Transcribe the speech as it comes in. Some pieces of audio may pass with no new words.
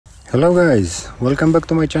Hello guys, welcome back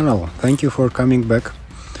to my channel. Thank you for coming back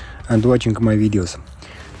and watching my videos.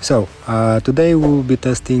 So today we'll be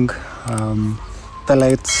testing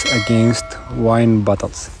pellets against wine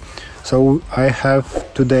bottles. So I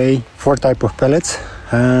have today 4 types of pellets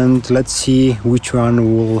and let's see which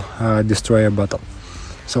one will destroy a bottle.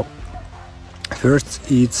 So first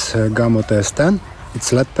it's Gamo TS10,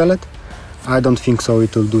 it's lead pellet. I don't think so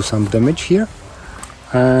it will do some damage here.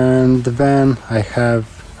 And then I have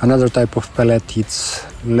another type of pellet, it's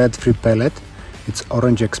lead-free pellet, it's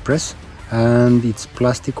Umarex Express, and it's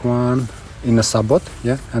plastic one in a sabot,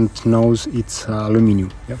 yeah, and nose it's aluminum,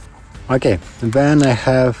 yeah. Okay, then I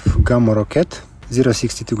have Gamo Rocket,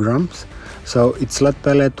 0.62 grams, so it's lead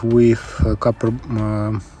pellet with a copper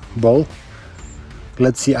ball.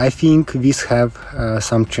 Let's see, I think this have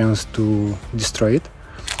some chance to destroy it.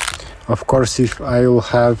 Of course, if I will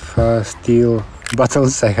have steel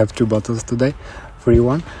bottles, I have 2 bottles today, free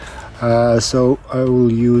one. So I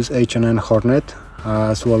will use H&N Hornet,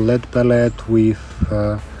 as well lead pellet with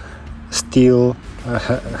steel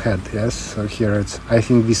head, yes. So here it's, I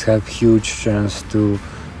think this have huge chance to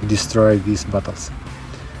destroy these bottles.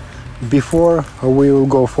 Before we will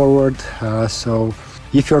go forward, so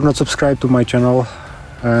if you're not subscribed to my channel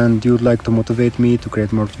and you'd like to motivate me to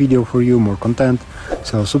create more video for you, more content,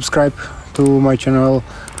 so subscribe to my channel,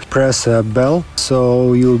 press a bell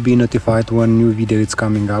so you'll be notified when new video is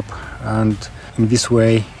coming up, and in this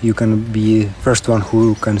way you can be first one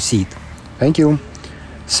who can see it. Thank you.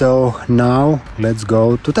 So now let's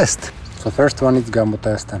go to test. So first one is Gamo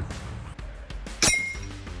TS10.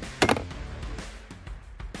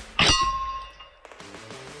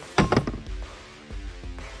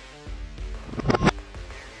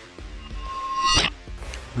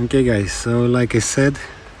 Okay guys, so like I said,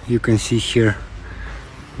 you can see here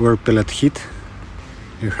where pellet hit.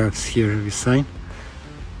 You have here this sign,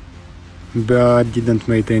 but didn't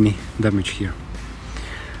make any damage here.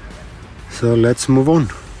 So let's move on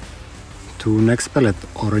to next pellet,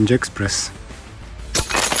 Umarex Express.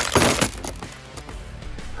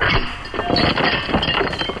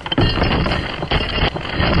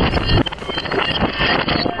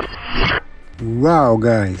 Wow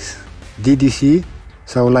guys, did you see?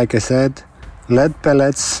 So like I said, lead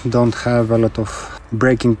pellets don't have a lot of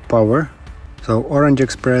breaking power, so Umarex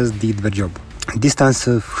Express did the job. Distance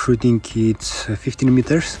of shooting it's 15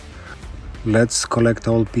 meters. Let's collect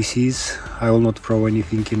all pieces. I will not throw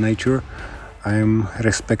anything in nature. I am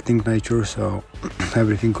respecting nature, so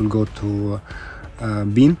everything will go to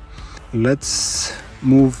bin. Let's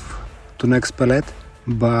move to next pellet,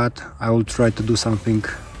 but I will try to do something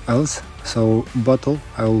else. So bottle,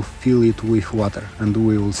 I will fill it with water and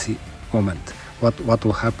we will see moment what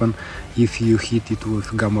will happen if you hit it with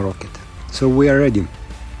Gamo Rocket. So we are ready.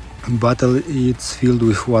 Bottle it's filled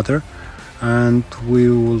with water and we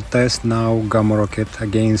will test now Gamo Rocket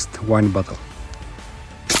against wine bottle.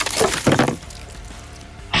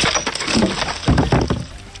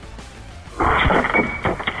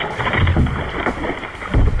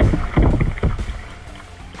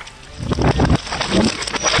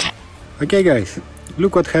 Okay guys,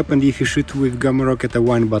 look what happened if you shoot with Gamo Rocket a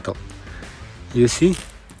wine bottle. You see?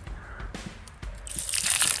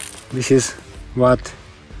 This is what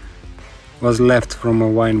was left from a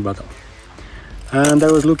wine bottle. And I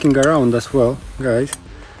was looking around as well, guys.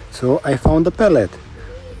 So I found a pellet.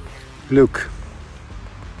 Look.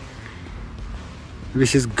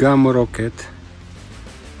 This is Gamo Rocket.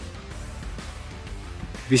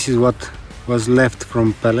 This is what was left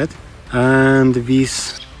from pellet. And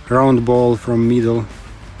this round ball from middle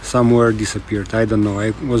somewhere disappeared. I don't know, I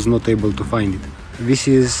was not able to find it. This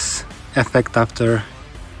is effect after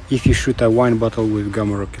if you shoot a wine bottle with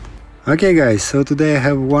Gamo Rocket. Okay guys, so today I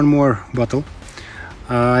have one more bottle.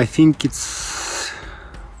 I think it's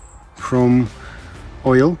from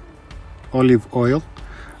olive oil,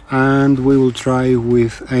 and we will try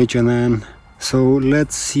with H&N. So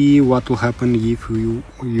let's see what will happen if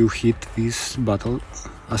you hit this bottle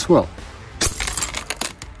as well.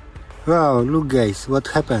 Wow, look guys, what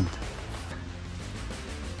happened?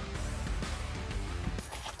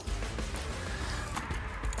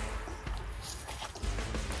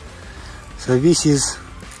 So this is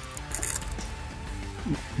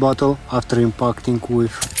bottle after impacting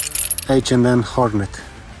with H&N Hornet.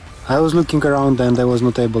 I was looking around and I was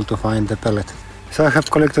not able to find the pellet. So I have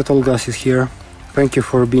collected all gases here. Thank you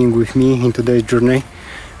for being with me in today's journey.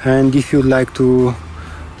 And if you'd like to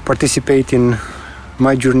participate in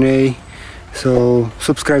my journey, so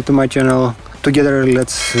subscribe to my channel. Together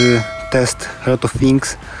let's test a lot of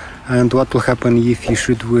things and what will happen if you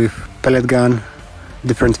shoot with pellet gun,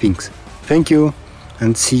 different things. Thank you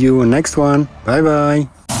and see you next one. Bye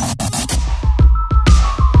bye.